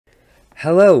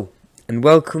Hello and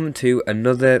welcome to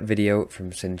another video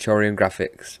from Centurion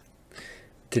Graphics.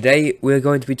 Today we're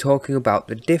going to be talking about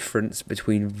the difference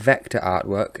between vector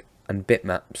artwork and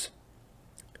bitmaps.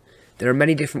 There are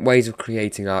many different ways of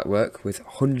creating artwork with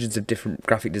hundreds of different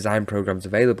graphic design programs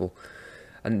available,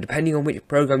 and depending on which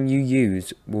program you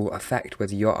use will affect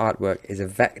whether your artwork is a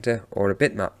vector or a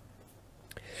bitmap.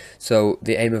 So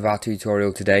the aim of our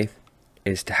tutorial today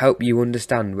is to help you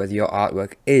understand whether your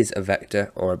artwork is a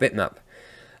vector or a bitmap,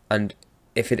 and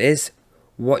if it is,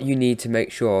 what you need to make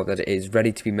sure that it is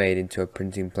ready to be made into a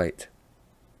printing plate.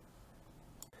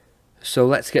 So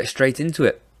let's get straight into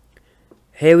it.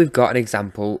 Here we've got an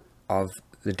example of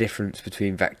the difference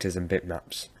between vectors and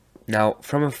bitmaps. Now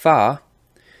from afar,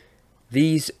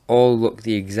 these all look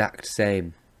the exact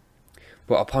same,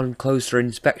 but upon closer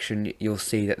inspection you'll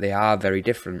see that they are very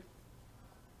different.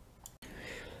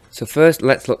 So first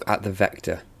let's look at the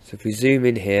vector. So if we zoom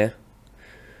in here,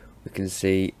 we can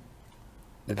see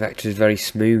the vector is very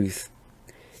smooth,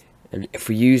 and if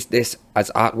we use this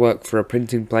as artwork for a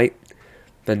printing plate,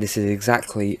 then this is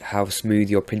exactly how smooth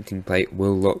your printing plate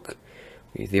will look,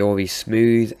 with all these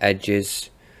smooth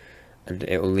edges, and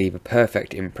it will leave a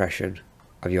perfect impression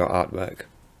of your artwork.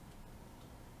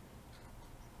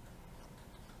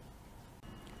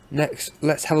 Next,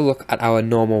 let's have a look at our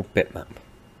normal bitmap.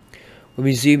 When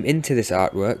we zoom into this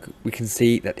artwork, we can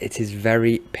see that it is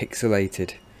very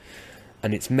pixelated,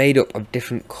 and it's made up of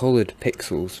different coloured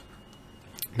pixels.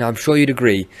 Now I'm sure you'd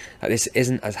agree that this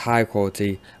isn't as high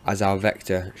quality as our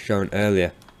vector shown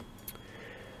earlier.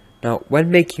 Now when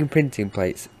making printing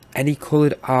plates, any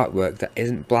coloured artwork that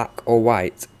isn't black or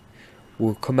white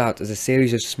will come out as a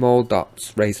series of small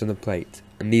dots raised on the plate,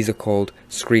 and these are called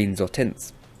screens or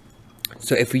tints.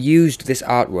 So if we used this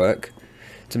artwork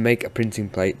to make a printing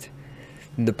plate,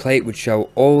 then the plate would show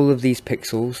all of these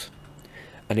pixels,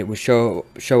 and it would show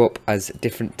up as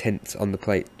different tints on the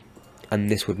plate, and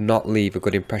this would not leave a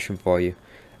good impression for you,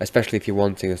 especially if you're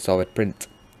wanting a solid print.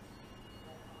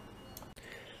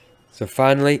 So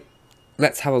finally,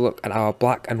 let's have a look at our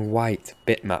black and white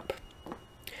bitmap.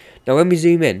 Now when we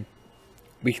zoom in,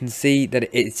 we can see that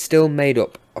it's still made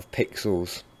up of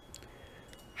pixels.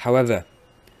 However,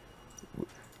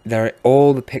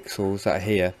 all the pixels that are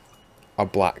here are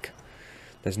black.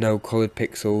 There's no coloured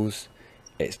pixels.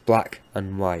 It's black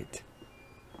and white.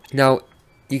 Now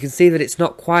you can see that it's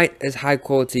not quite as high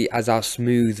quality as our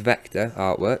smooth vector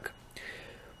artwork,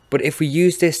 but if we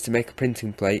use this to make a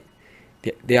printing plate,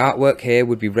 the artwork here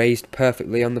would be raised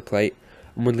perfectly on the plate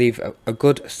and would leave a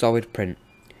good solid print,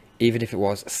 even if it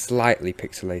was slightly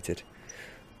pixelated.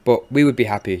 But we would be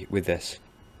happy with this.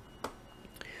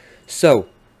 So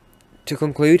to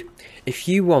conclude, if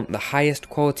you want the highest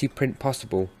quality print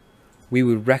possible, we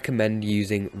would recommend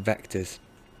using vectors.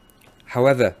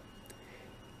 However,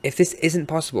 if this isn't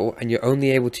possible and you're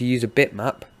only able to use a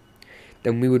bitmap,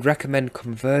 then we would recommend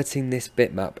converting this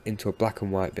bitmap into a black and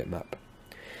white bitmap.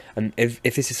 And if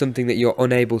this is something that you're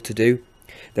unable to do,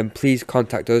 then please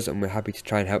contact us and we're happy to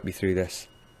try and help you through this.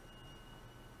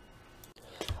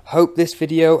 Hope this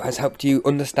video has helped you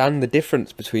understand the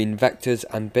difference between vectors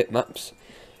and bitmaps.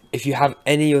 If you have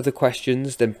any other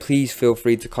questions, then please feel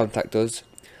free to contact us.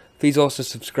 Please also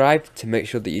subscribe to make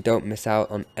sure that you don't miss out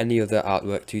on any other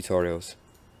artwork tutorials.